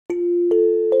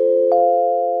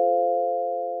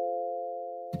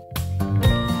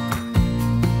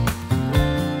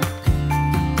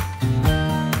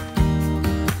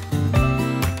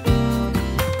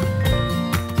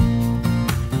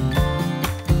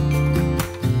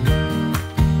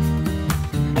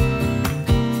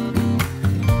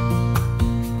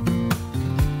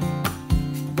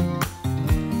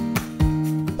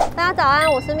家早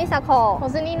安，我是 MiCHi， 我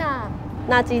是 Nina。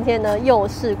那今天呢，又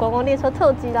是观光列车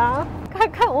特辑啦！看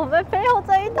看我们背后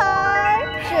这一台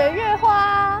雪月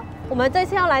花。我们这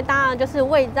次要来搭的就是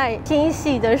位在新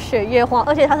系的雪月花，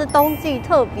而且它是冬季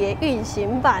特别运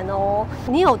行版哦。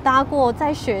你有搭过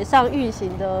在雪上运行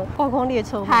的观光列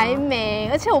车吗？还没，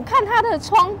而且我看它的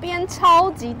窗边超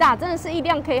级大，真的是一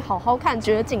辆可以好好看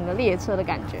绝景的列车的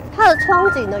感觉。它的窗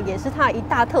景呢，也是它一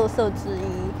大特色之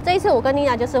一。这一次我跟妮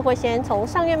娜就是会先从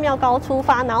上越妙高出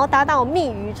发，然后搭到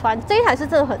密渔川。这一台是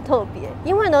真的很特别，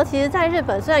因为呢，其实在日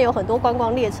本虽然有很多观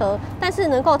光列车，但是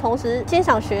能够同时欣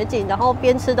赏雪景，然后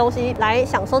边吃东西来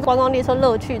享受观光列车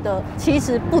乐趣的，其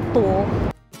实不多。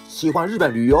喜欢日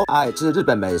本旅游、爱吃日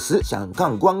本美食、想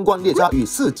看观光列车与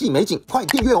四季美景，快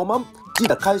订阅我们！记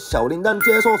得开小铃铛，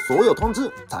接收所有通知，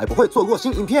才不会错过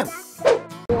新影片。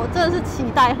我真的是期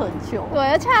待很久，对，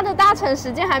而且它的搭乘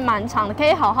时间还蛮长的，可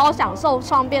以好好享受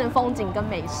窗边的风景跟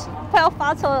美食。快要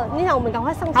发车了，你想我们赶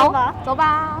快上车吧？走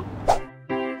吧。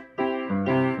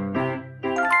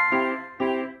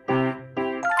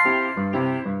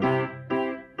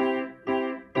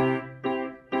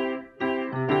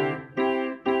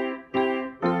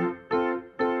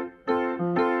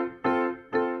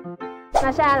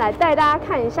那现在来带大家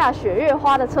看一下雪月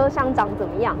花的车厢长怎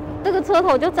么样。这个车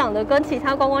头就长得跟其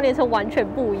他观光列车完全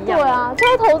不一样。对啊，车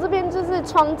头这边就是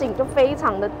窗景就非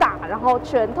常的大，然后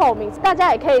全透明，大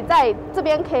家也可以在这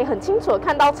边可以很清楚的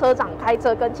看到车长开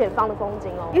车跟前方的风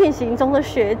景哦。运行中的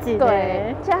雪景。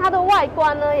对，而且它的外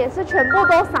观呢也是全部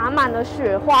都洒满了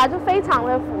雪花，就非常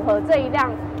的符合这一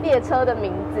辆列车的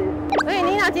名字。所以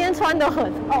妮娜今天穿得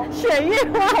很雪月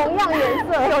花同样颜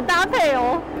色有搭配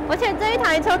哦。而且这一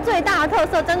台车最大的特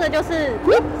色，真的就是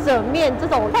一整面这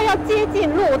种快要接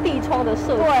近落地窗的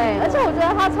设计。对，而且我觉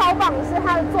得它超棒的是，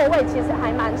它的座位其实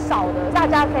还蛮少的，大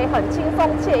家可以很轻松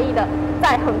惬意的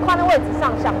在很宽的位置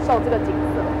上享受这个景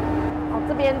色。哦，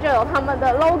这边就有他们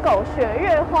的 logo 雪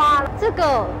月花，这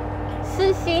个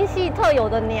是新系特有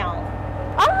的鸟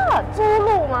啊，朱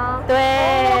鹭吗？对，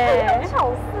很有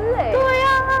巧思哎。对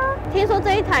啊。听说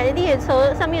这一台列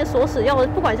车上面所使用的，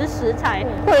不管是食材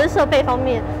或者是设备方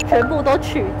面，全部都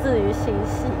取自于新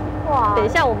系。哇！等一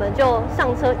下我们就上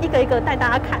车，一个一个带大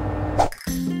家看。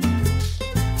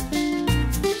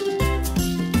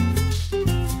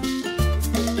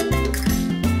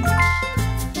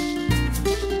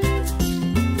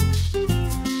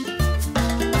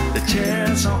The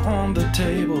chairs are on the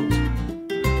table.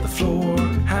 The floor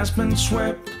has been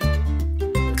swept.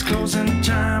 Closing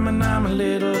time and I'm a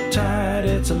little tired.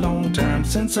 It's a long time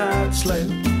since I'd slept.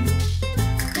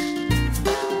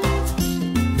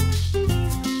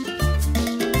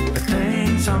 But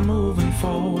things are moving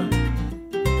forward.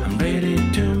 I'm ready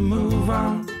to move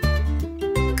on.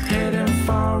 Heading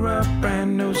for a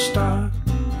brand new start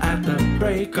at the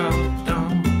break of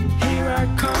dawn. Here I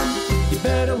come. You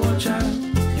better watch out.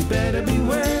 You better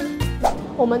beware.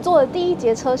我们坐的第一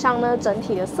节车厢呢，整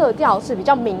体的色调是比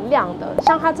较明亮的，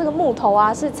像它这个木头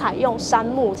啊是采用杉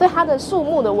木，所以它的树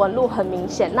木的纹路很明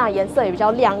显，那颜色也比较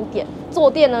亮一点。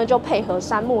坐垫呢就配合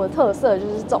杉木的特色，就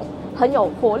是这种很有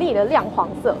活力的亮黄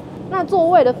色。那座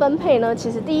位的分配呢，其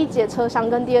实第一节车厢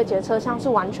跟第二节车厢是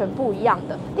完全不一样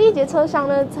的。第一节车厢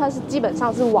呢，它是基本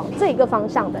上是往这个方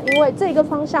向的，因为这个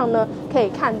方向呢可以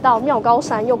看到妙高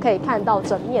山，又可以看到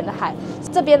整面的海。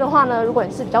这边的话呢，如果你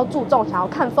是比较注重想要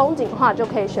看风景的话，就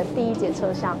可以选第一节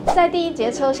车厢。在第一节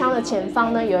车厢的前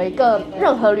方呢，有一个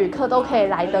任何旅客都可以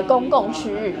来的公共区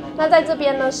域。那在这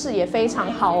边呢，视野非常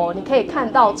好哦，你可以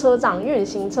看到车长运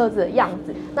行车子的样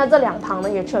子。那这两旁呢，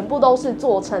也全部都是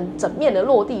做成整面的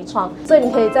落地窗。所以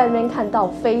你可以在那边看到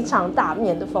非常大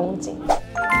面的风景。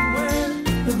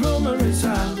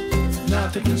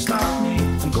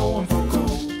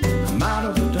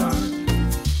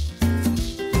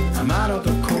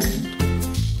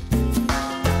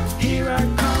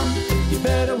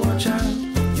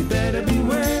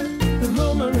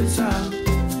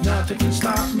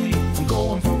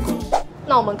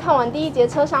那我们看完第一节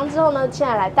车厢之后呢，现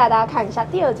在来带大家看一下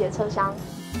第二节车厢。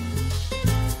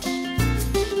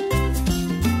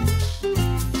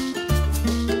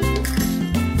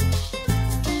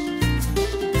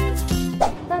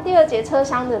第二节车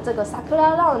厢的这个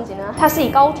Sakura Lounge 呢，它是以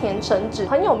高田城址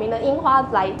很有名的樱花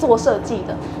来做设计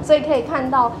的，所以可以看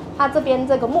到它这边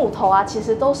这个木头啊，其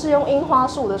实都是用樱花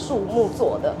树的树木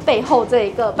做的。背后这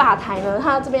一个吧台呢，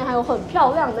它这边还有很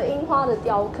漂亮的樱花的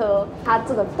雕刻，它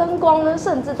这个灯光呢，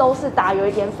甚至都是打有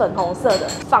一点粉红色的，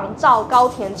仿照高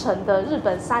田城的日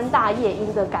本三大夜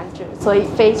莺的感觉，所以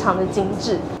非常的精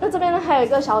致。那这边呢，还有一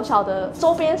个小小的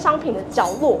周边商品的角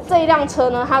落。这一辆车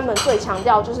呢，他们最强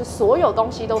调就是所有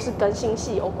东西都是跟新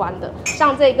系有关的，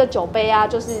像这个酒杯啊，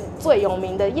就是最有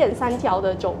名的燕三条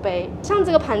的酒杯。像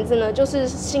这个盘子呢，就是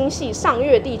新系上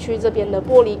越地区这边的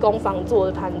玻璃工坊做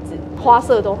的盘子，花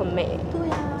色都很美。对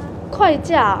啊，快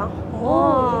架，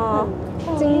哇，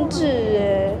精致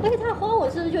耶！而且它的花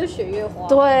纹是不是就是雪月花？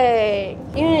对，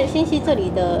因为新溪这里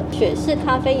的雪式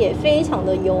咖啡也非常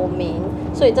的有名，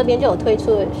所以这边就有推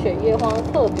出了雪月花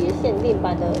特别限定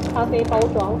版的咖啡包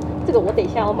装，这个我等一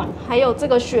下要买。还有这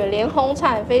个雪莲红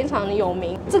茶也非常的有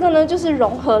名，这个呢就是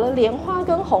融合了莲花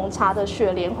跟红茶的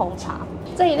雪莲红茶。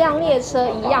这一辆列车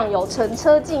一样有乘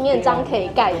车纪念章可以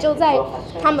盖，就在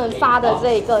他们发的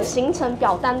这个行程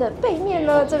表单的背面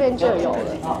呢，这边就有了，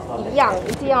一样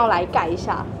一定要来盖一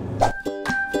下。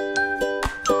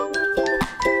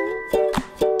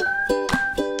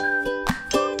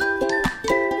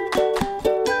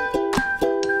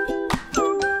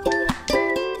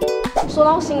说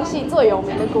到新系最有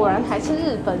名的，果然还是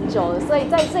日本酒了。所以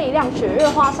在这一辆雪月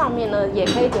花上面呢，也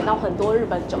可以点到很多日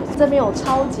本酒，这边有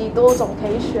超级多种可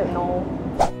以选哦。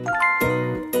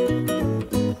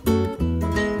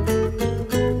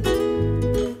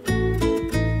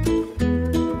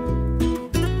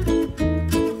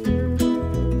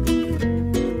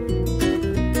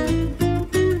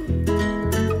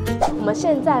我们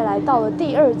现在来到了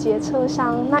第二节车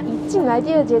厢，那一进来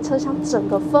第二节车厢，整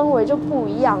个氛围就不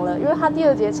一样了，因为它第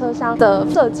二节车厢的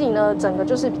设计呢，整个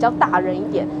就是比较大人一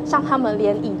点，像他们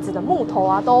连椅子的木头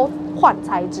啊都换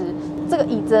材质。这个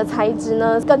椅子的材质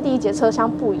呢，跟第一节车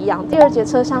厢不一样，第二节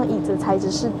车厢椅子的材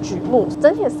质是榉木，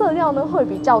整体的色调呢会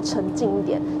比较沉静一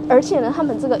点，而且呢，他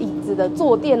们这个椅子的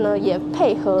坐垫呢，也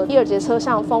配合第二节车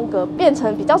厢的风格，变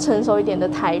成比较成熟一点的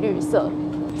台绿色。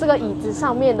这个椅子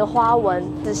上面的花纹，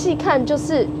仔细看就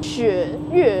是雪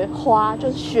月花，就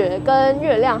是雪跟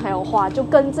月亮还有花，就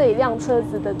跟这一辆车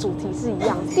子的主题是一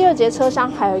样。第二节车厢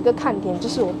还有一个看点，就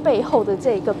是我背后的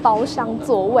这个包厢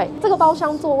座位。这个包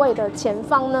厢座位的前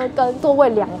方呢，跟座位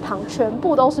两旁全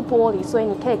部都是玻璃，所以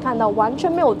你可以看到完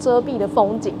全没有遮蔽的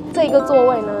风景。这个座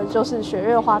位呢，就是雪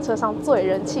月花车上最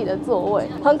人气的座位。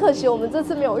很可惜我们这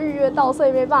次没有预约到，所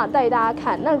以没办法带大家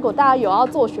看。那如果大家有要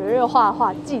坐雪月花的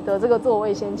话，记得这个座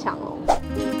位先抢哦。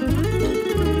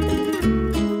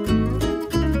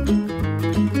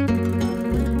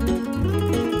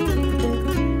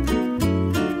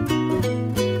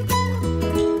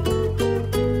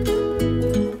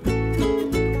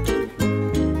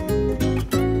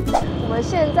我们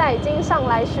现在已经上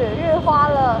来雪月花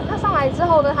了，那上来之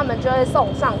后呢，他们就会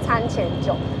送上餐前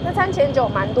酒。那餐前酒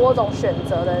蛮多种选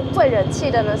择的，最人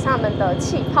气的呢是他们的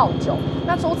气泡酒。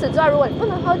那除此之外，如果你不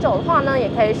能喝酒的话呢，也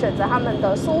可以选择他们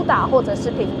的苏打或者是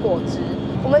苹果汁。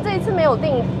我们这一次没有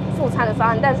订副餐的方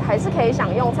案，但是还是可以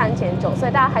享用餐前酒，所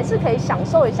以大家还是可以享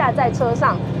受一下在车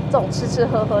上这种吃吃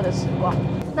喝喝的时光。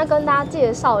那跟大家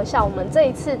介绍一下，我们这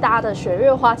一次搭的雪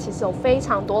月花其实有非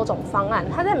常多种方案。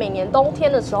它在每年冬天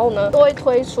的时候呢，都会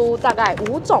推出大概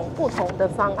5种不同的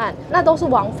方案，那都是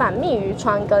往返密渔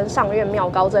川跟上越妙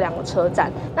高这2个车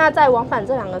站。那在往返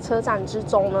这2个车站之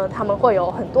中呢，他们会有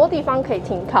很多地方可以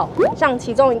停靠，像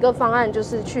其中一个方案就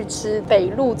是去吃北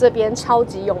路这边超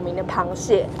级有名的螃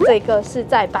蟹，这个是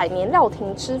在百年料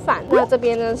亭吃饭。那这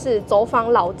边呢是走访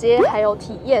老街，还有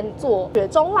体验做雪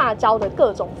中辣椒的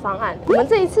各种方案。我们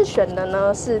这一次选的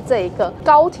呢是这个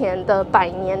高田的百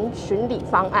年巡礼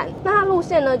方案。那它路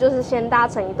线呢就是先搭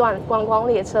乘一段观光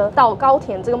列车到高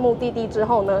田这个目的地之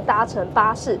后呢，搭乘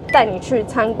巴士带你去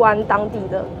参观当地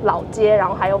的老街，然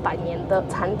后还有百年的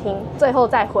餐厅，最后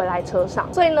再回来车上。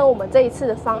所以呢，我们这一次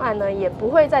的方案呢也不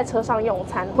会在车上用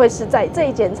餐，会是在这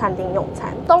一间餐厅用餐。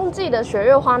冬季的雪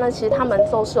月花呢，其实他们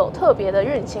都是有特别的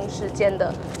运行时间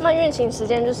的。那运行时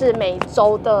间就是每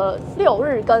周的6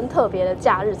日跟特别的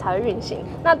假日才会运行。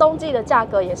那冬季的价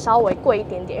格也稍微贵一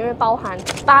点点，因为包含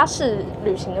巴士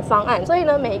旅行的方案，所以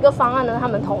呢，每一个方案呢，他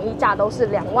们统一价都是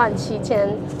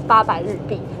27800日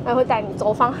币，那会带你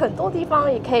走访很多地方，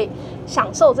也可以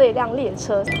享受这一辆列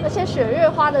车。而且雪月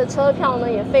花的车票呢，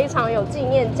也非常有纪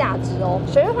念价值哦。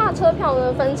雪月花的车票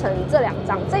呢，分成这2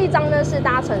张，这一张呢是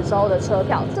搭乘时候的车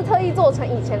票，是特意做成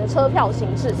以前的车票形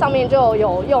式，上面就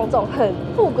有用这种很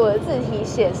复古的字体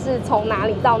写是从哪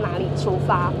里到哪里出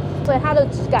发，所以它的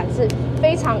质感是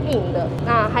非常硬的。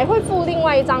那还会附另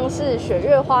外一张是雪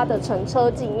月花的乘车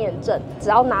纪念证，只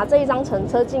要拿这一张乘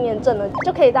车纪念证呢，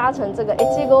就可以搭乘这个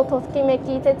Echigo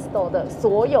Tokimeki Tetsudo 的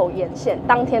所有沿线，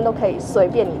当天都可以随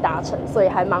便你搭乘，所以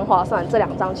还蛮划算。这2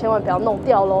张千万不要弄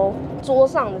掉喽。桌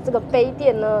上的这个杯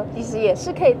垫呢，其实也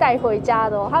是可以带回家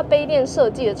的哦。它杯垫设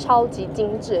计的超级精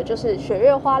致，就是雪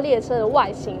月花列车的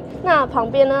外形。那旁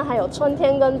边呢还有春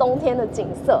天跟冬天的景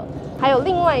色，还有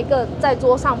另外一个在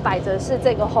桌上摆着是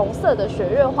这个红色的雪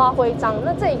月花徽章，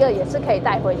那这一个也是可以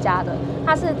带回家的。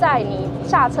它是在你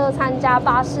下车参加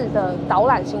巴士的导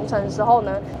览行程的时候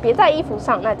呢，别在衣服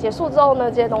上。那结束之后呢，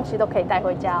这些东西都可以带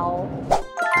回家哦。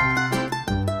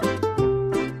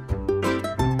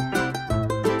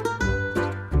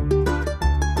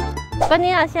跟尼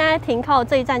亚现在停靠的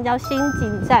这一站叫新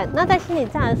井站。那在新井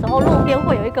站的时候，路边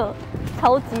会有一个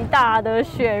超级大的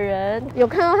雪人，有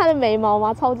看到它的眉毛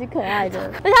吗？超级可爱的。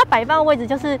而且它摆放的位置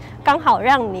就是刚好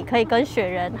让你可以跟雪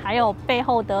人还有背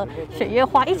后的雪月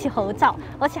花一起合照，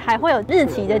而且还会有日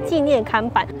期的纪念看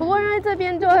板。不过因为这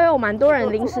边就会有蛮多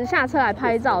人临时下车来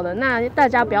拍照的，那大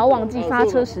家不要忘记发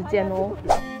车时间哦。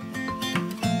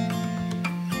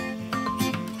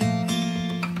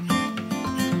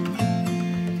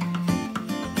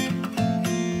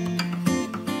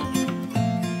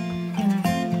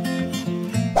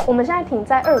我们现在停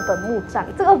在二本木站，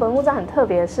这个二本木站很特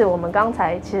别的是，我们刚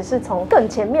才其实是从更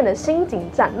前面的新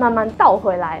井站慢慢倒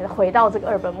回来，回到这个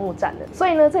二本木站的。所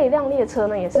以呢，这一辆列车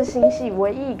呢，也是新系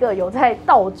唯一一个有在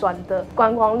倒转的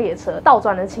观光列车。倒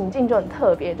转的情境就很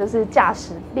特别，就是驾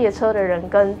驶列车的人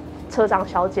跟车长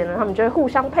小姐呢，他们就会互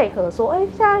相配合，说，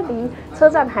现在离车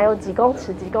站还有几公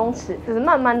尺，就是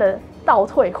慢慢的倒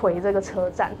退回这个车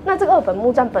站。那这个二本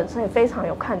木站本身也非常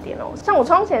有看点哦。像我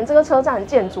窗前这个车站的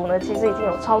建筑呢，其实已经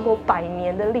有超过100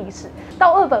年的历史。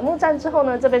到二本木站之后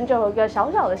呢，这边就有一个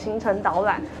小小的行程导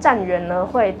览，站员呢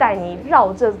会带你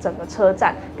绕这整个车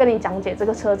站，跟你讲解这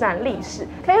个车站的历史，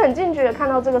可以很近距离的看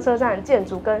到这个车站的建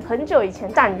筑跟很久以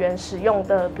前站员使用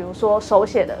的，比如说手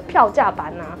写的票价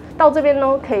板啊。到这边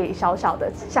呢，可以小小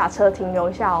的下车停留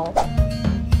一下哦。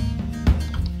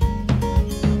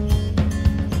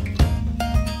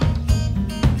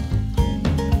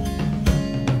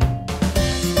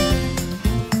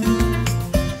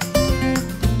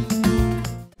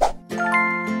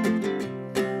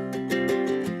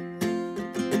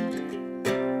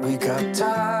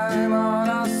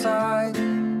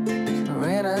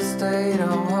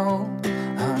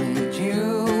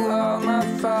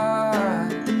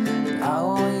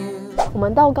我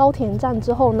们到高田站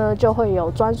之后呢，就会有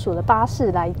专属的巴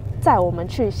士来载我们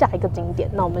去下一个景点。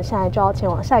那我们现在就要前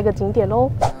往下一个景点喽。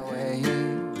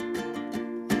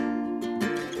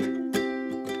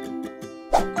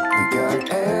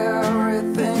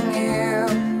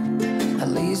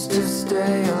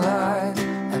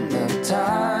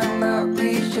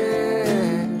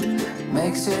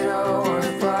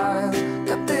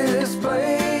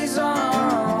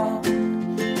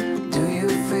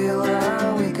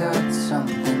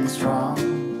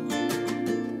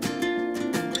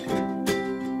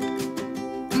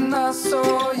I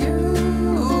saw you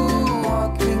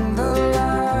walking the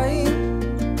line,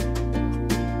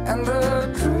 and the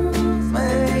truth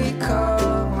may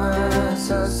come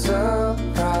as a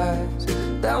surprise.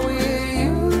 That with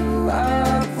you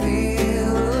I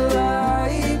feel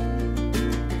alive.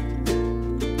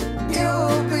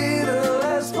 You'll be the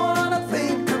last one I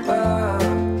think about.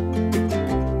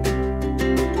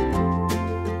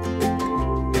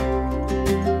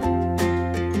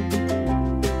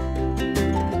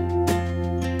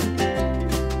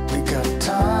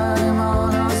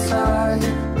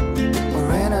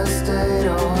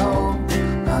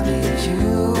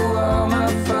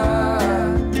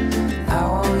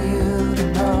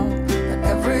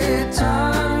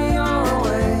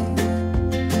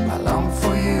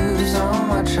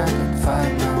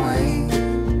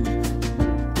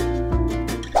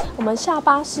我们下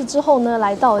巴士之后呢，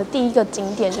来到了第一个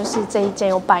景点，就是这一间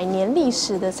有100年历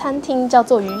史的餐厅，叫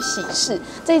做宇喜市。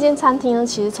这间餐厅呢，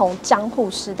其实从江户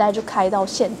时代就开到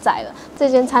现在了。这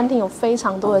间餐厅有非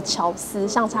常多的巧思，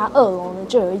像是它2楼呢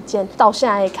就有一间到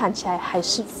现在看起来还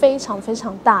是非常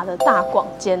大的大广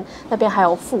间，那边还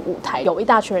有副舞台，有一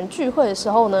大群人聚会的时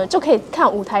候呢，就可以看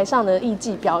舞台上的艺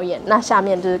伎表演。那下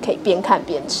面就是可以边看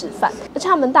边吃饭，而且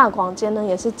他们大广间呢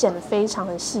也是剪得非常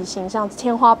的细心，像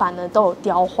天花板呢都有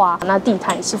雕花。那地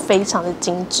毯也是非常的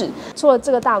精致。除了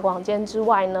这个大广间之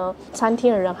外呢，餐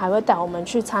厅的人还会带我们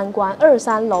去参观2、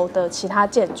3楼的其他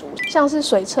建筑，像是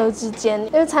水车之间，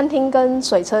因为餐厅跟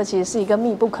水车其实是一个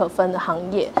密不可分的行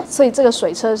业，所以这个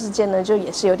水车之间呢，就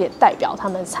也是有点代表他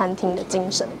们餐厅的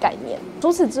精神概念。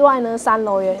除此之外呢，3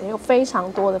楼也有非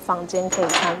常多的房间可以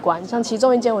参观，像其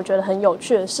中一间我觉得很有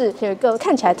趣的是，有一个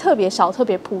看起来特别小、特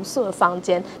别朴素的房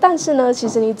间，但是呢，其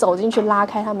实你走进去拉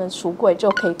开他们的橱柜，就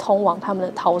可以通往他们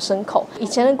的逃生口。以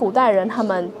前的古代人他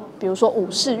们比如说武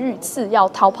士遇刺要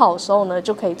逃跑的时候呢，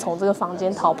就可以从这个房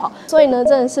间逃跑。所以呢，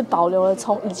真的是保留了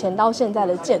从以前到现在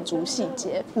的建筑细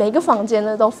节，每个房间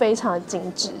呢都非常的精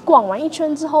致。逛完一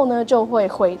圈之后呢，就会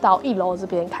回到1楼这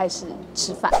边开始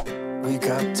吃饭。We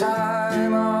got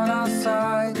time on our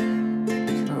side.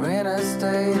 We're in a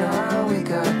state of we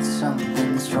got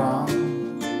something strong.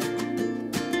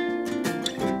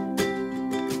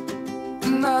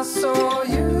 And I saw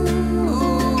you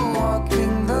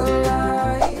walking the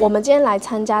line. 我们今天来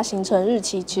参加行程日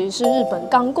期其实是日本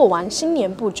刚过完新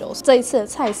年不久，这一次的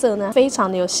菜色呢非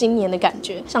常的有新年的感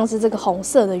觉，像是这个红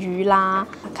色的鱼啦，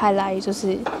打开来就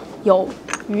是有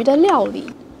鱼的料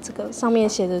理。这个上面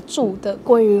写着住的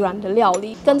鲑鱼卵的料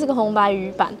理，跟这个红白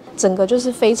鱼板，整个就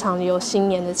是非常的有新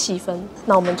年的气氛。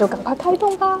那我们就赶快开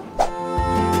动吧！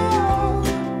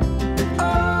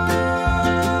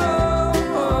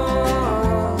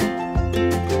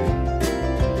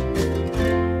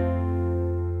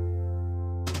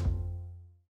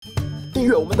订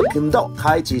阅我们的频道，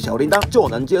开启小铃铛，就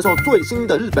能接受最新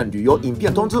的日本旅游影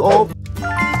片通知哦。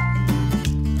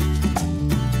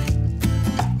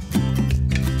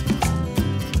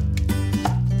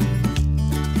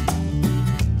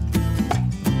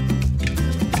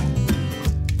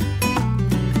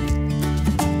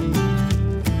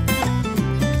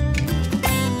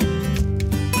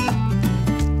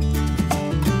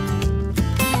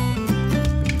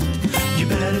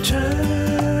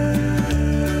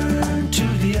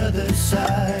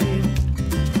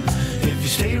If you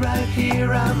stay right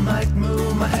here, I might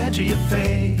move my head to your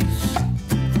face.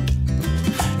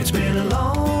 It's been a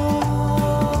long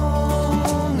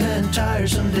and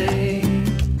tiresome day.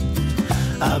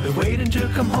 I've been waiting to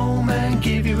come home and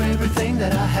give you everything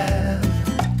that I have.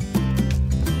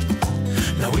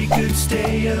 Now we could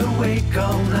stay awake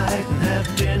all night and have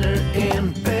dinner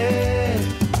in bed.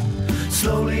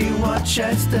 Slowly watch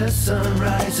as the sun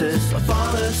rises, or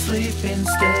fall asleep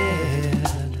instead.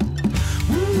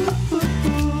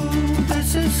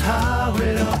 This is how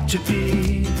it ought to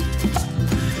be.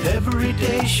 Every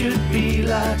day should be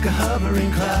like a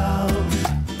hovering cloud.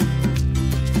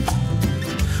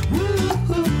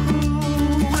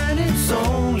 When it's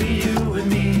only you and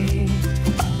me,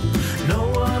 no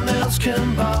one else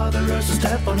can bother us to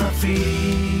step on our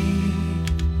feet.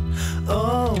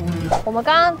 Oh. 我们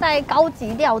刚刚在高级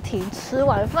料亭吃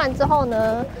完饭之后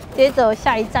呢，接着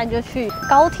下一站就去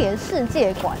高田世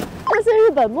界馆。这是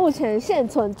日本目前现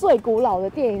存最古老的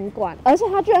电影馆，而且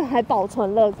它居然还保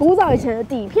存了古早以前的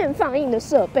底片放映的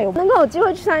设备。能够有机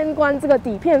会去参观这个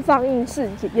底片放映室，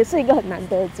也是一个很难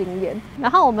得的经验。然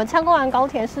后我们参观完高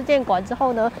田世界馆之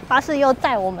后呢，巴士又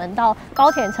载我们到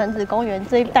高田城址公园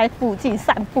这一带附近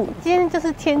散步。今天就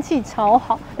是天气超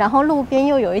好，然后路边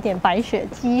又有一点白雪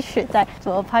积雪在，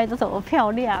怎么拍都怎么漂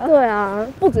亮。对啊，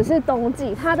不只是冬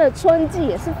季，它的春季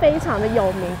也是非常的有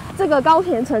名。这个高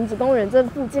田城址公园这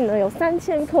附近呢，有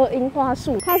3000棵樱花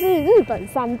树，它是日本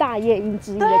3大夜樱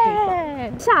之一的地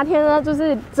方。夏天呢，就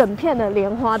是整片的莲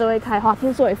花都会开花，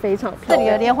听说也非常漂亮。这里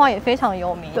的莲花也非常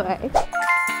有名。对。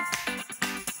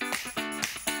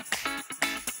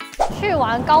去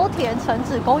完高田城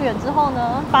址公园之后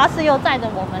呢，巴士又载着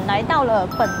我们来到了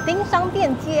本町商店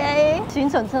街，行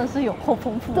程真的是有够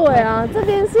丰富。对啊，这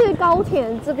边是高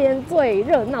田这边最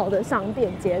热闹的商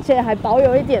店街，而且还保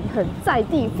有一点很在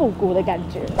地复古的感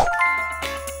觉。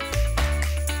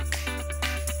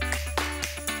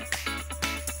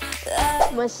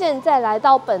我们现在来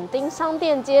到本町商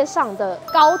店街上的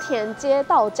高田街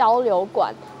道交流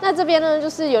馆，那这边呢就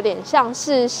是有点像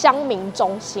是乡民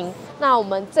中心。那我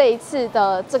们这一次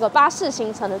的这个巴士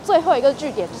行程的最后一个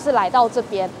据点就是来到这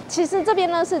边。其实这边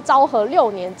呢是昭和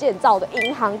6年建造的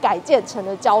银行改建成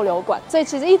的交流馆，所以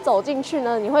其实一走进去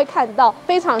呢，你会看到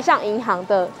非常像银行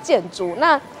的建筑。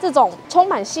那这种充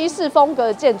满西式风格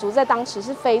的建筑在当时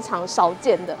是非常少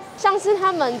见的，像是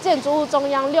他们建筑物中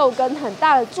央6根很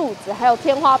大的柱子，还有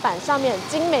天花板上面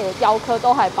精美的雕刻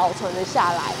都还保存了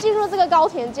下来。进入这个高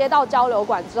田街道交流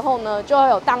馆之后呢，就会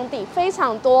有当地非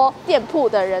常多店铺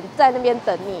的人在那边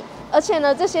等你。而且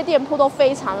呢，这些店铺都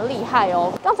非常厉害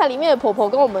哦。刚才里面的婆婆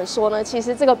跟我们说呢，其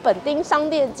实这个本町商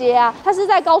店街啊，它是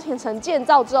在高田城建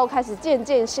造之后开始渐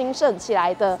渐兴盛起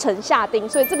来的城下町，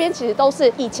所以这边其实都是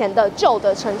以前的旧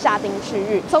的城下町区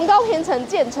域。从高田城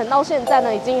建成到现在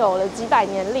呢，已经有了几百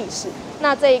年历史。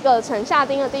那这一个城下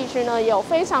町的地区呢，也有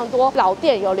非常多老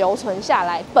店有留存下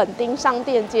来。本町商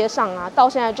店街上啊，到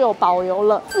现在就有保留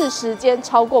了40间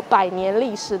超过100年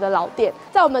历史的老店。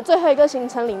在我们最后一个行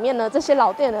程里面呢，这些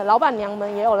老店的老板娘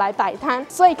们也有来摆摊，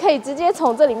所以可以直接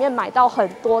从这里面买到很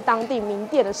多当地名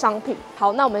店的商品。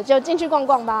好，那我们就进去逛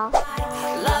逛吧。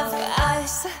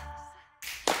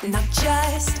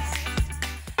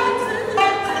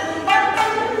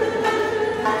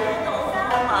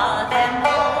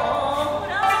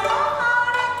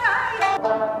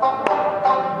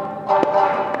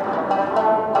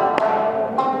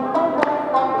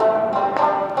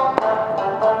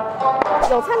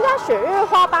有参加雪月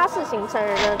花巴士行程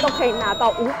人呢，都可以拿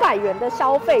到500元的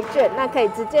消费券，那可以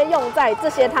直接用在这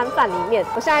些摊贩里面。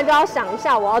我现在就要想一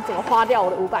下，我要怎么花掉我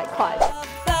的500块。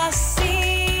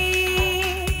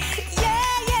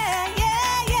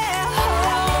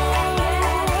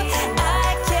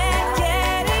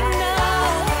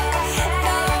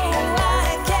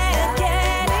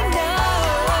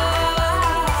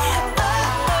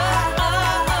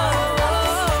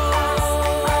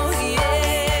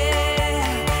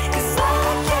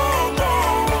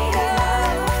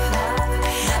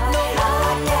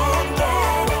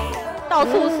到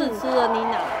处试吃了妮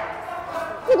娜，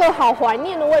这个好怀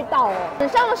念的味道哦，很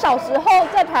像小时候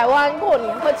在台湾过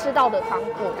年会吃到的糖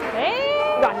果，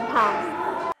软糖。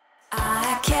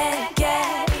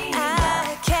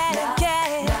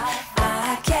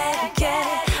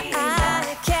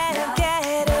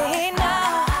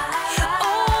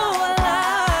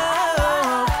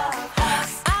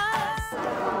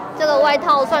这个外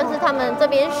套算是他们这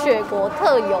边雪国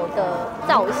特有的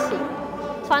造型。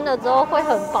穿了之后会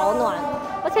很保暖，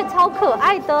而且超可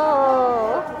爱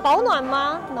的。保暖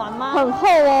吗？暖吗？很厚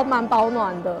哦，蛮保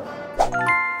暖的。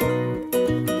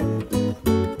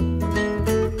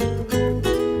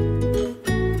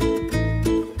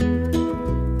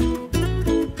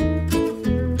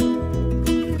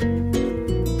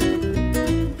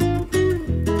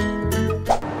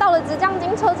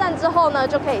车站之后呢，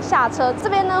就可以下车。这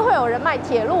边呢会有人卖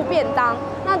铁路便当，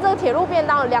那这个铁路便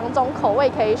当有2种口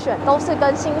味可以选，都是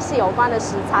跟新系有关的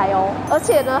食材哦，而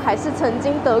且呢还是曾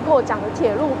经得过奖的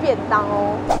铁路便当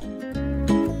哦。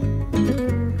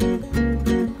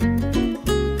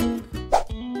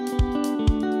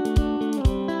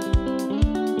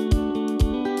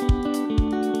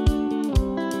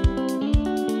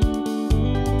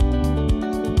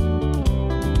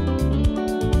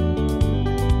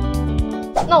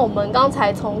那我们刚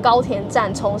才从高田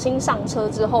站重新上车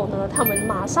之后呢，他们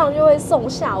马上就会送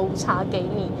下午茶给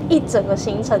你，一整个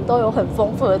行程都有很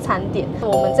丰富的餐点。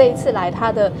我们这一次来它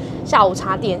的下午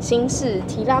茶点心是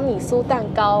提拉米苏蛋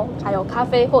糕，还有咖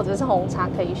啡或者是红茶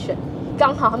可以选。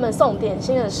刚好他们送点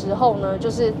心的时候呢，就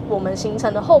是我们行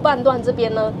程的后半段这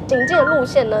边呢，行进的路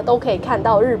线呢都可以看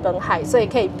到日本海，所以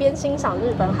可以边欣赏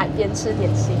日本海边吃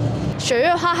点心。雪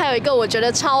月花还有一个我觉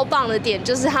得超棒的点，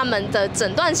就是他们的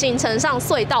整段行程上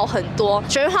隧道很多。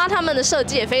雪月花他们的设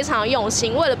计也非常用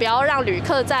心，为了不要让旅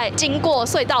客在经过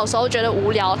隧道的时候觉得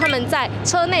无聊，他们在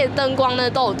车内的灯光呢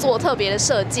都有做特别的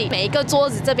设计，每一个桌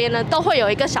子这边呢都会有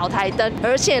一个小台灯，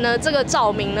而且呢这个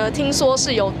照明呢听说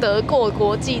是有得过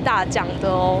国际大奖的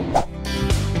哦。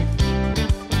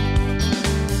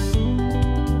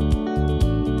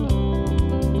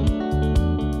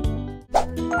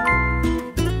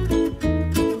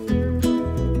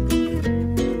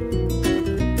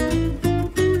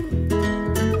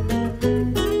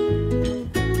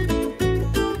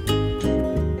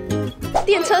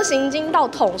电车行经到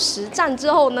筒石站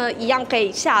之后呢，一样可以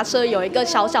下车，有一个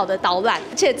小小的导览，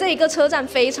而且这一个车站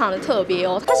非常的特别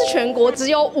哦，它是全国只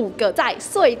有5个在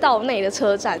隧道内的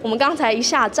车站。我们刚才一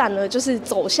下站呢，就是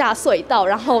走下隧道，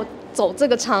然后走这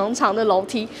个长长的楼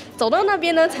梯，走到那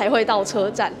边呢才会到车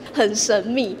站，很神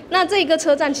秘。那这个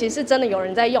车站其实是真的有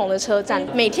人在用的车站，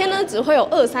每天呢只会有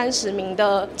20-30名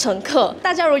的乘客。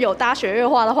大家如果有搭雪月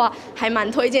花的话，还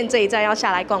蛮推荐这一站要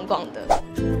下来逛逛的。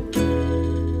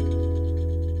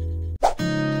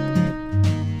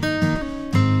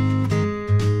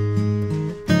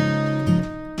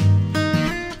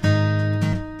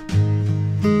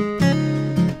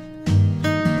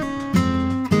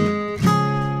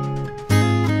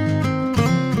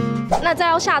那在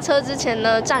要下车之前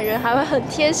呢，站员还会很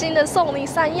贴心的送你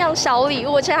3样小礼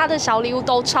物，而且它的小礼物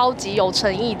都超级有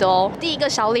诚意的哦。第一个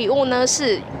小礼物呢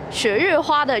是雪月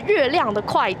花的月亮的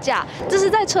筷架，这是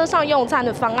在车上用餐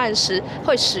的方案时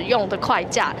会使用的筷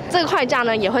架，这个筷架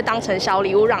呢也会当成小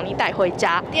礼物让你带回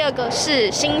家。第二个是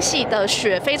新系的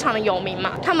雪非常的有名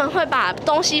嘛，他们会把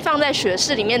东西放在雪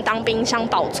室里面当冰箱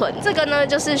保存，这个呢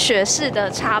就是雪室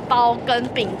的茶包跟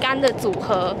饼干的组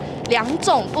合，2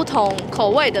种不同口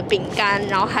味的饼干，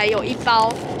然后还有1包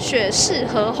雪室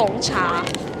和红茶。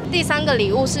第3个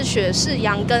礼物是雪室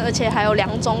羊羹，而且还有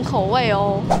2种口味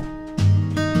哦。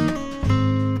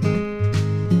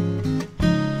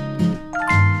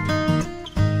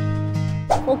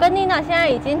我跟妮娜现在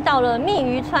已经到了密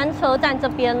渔川车站这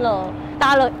边了，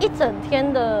搭了1整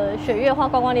天的雪月花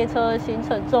观光列车行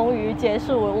程终于结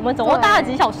束了。我们总共搭了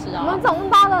几小时啊？我们总共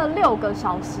搭了6个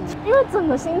小时，因为整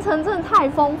个行程真的太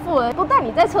丰富了。不但你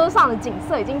在车上的景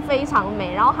色已经非常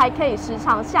美，然后还可以时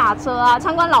常下车啊，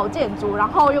参观老建筑，然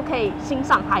后又可以欣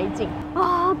赏海景。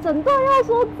啊，整队要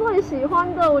说最喜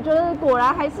欢的，我觉得果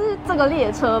然还是这个列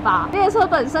车吧。列车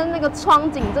本身那个窗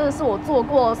景真的是我坐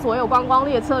过所有观光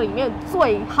列车里面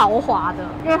最豪华的，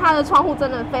因为它的窗户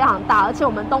真的非常大，而且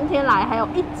我们冬天来还有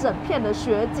一整片的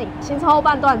雪景，行程后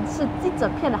半段是一整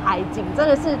片的海景，真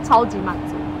的是超级满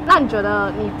足。那你觉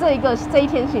得你这一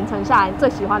天行程下来最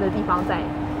喜欢的地方在？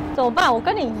怎么办？我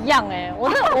跟你一样我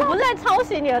不是在抄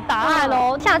袭你的答案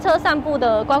哦。下车散步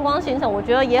的观光行程，我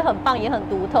觉得也很棒，也很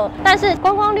独特。但是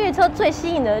观光列车最吸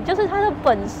引的就是它的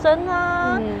本身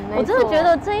啊。我真的觉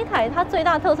得这一台它最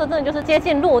大特色，真的就是接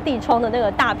近落地窗的那个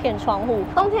大片窗户。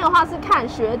冬天的话是看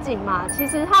雪景嘛，其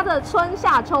实它的春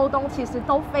夏秋冬其实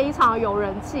都非常有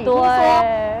人气。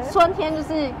对，说春天就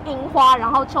是樱花，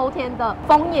然后秋天的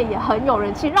枫叶也很有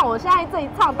人气，让我现在这一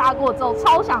趟搭过之后，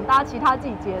超想搭其他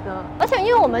季节的。而且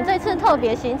因为我们这次特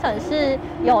别行程是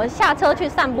有下车去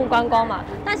散步观光嘛，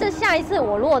但是下一次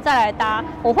我如果再来搭，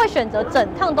我会选择整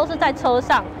趟都是在车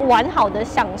上完好的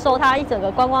享受它一整个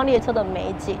观光列车的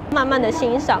美景，慢慢的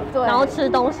欣赏，然后吃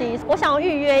东西。我想要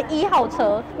预约1号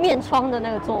车面窗的那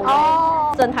个座位。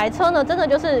整台车呢，真的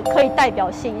就是可以代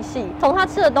表心系，从他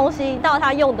吃的东西到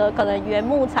他用的可能原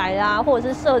木材啦，或者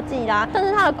是设计啦，甚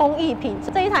至它的工艺品。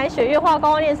这一台雪月花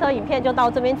观光列车影片就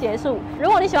到这边结束。如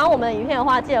果你喜欢我们的影片的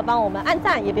话，记得帮我们按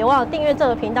赞，也别忘了订阅这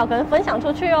个频道跟分享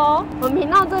出去哦。我们频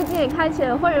道最近也开启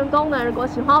了会员功能，如果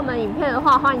喜欢我们影片的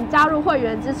话，欢迎加入会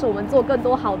员，支持我们做更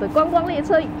多好的观光列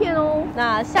车影片哦。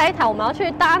那下一台我们要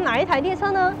去搭哪一台列车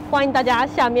呢？欢迎大家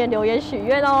下面留言许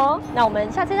愿哦。那我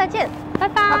们下次再见，拜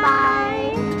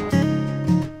拜。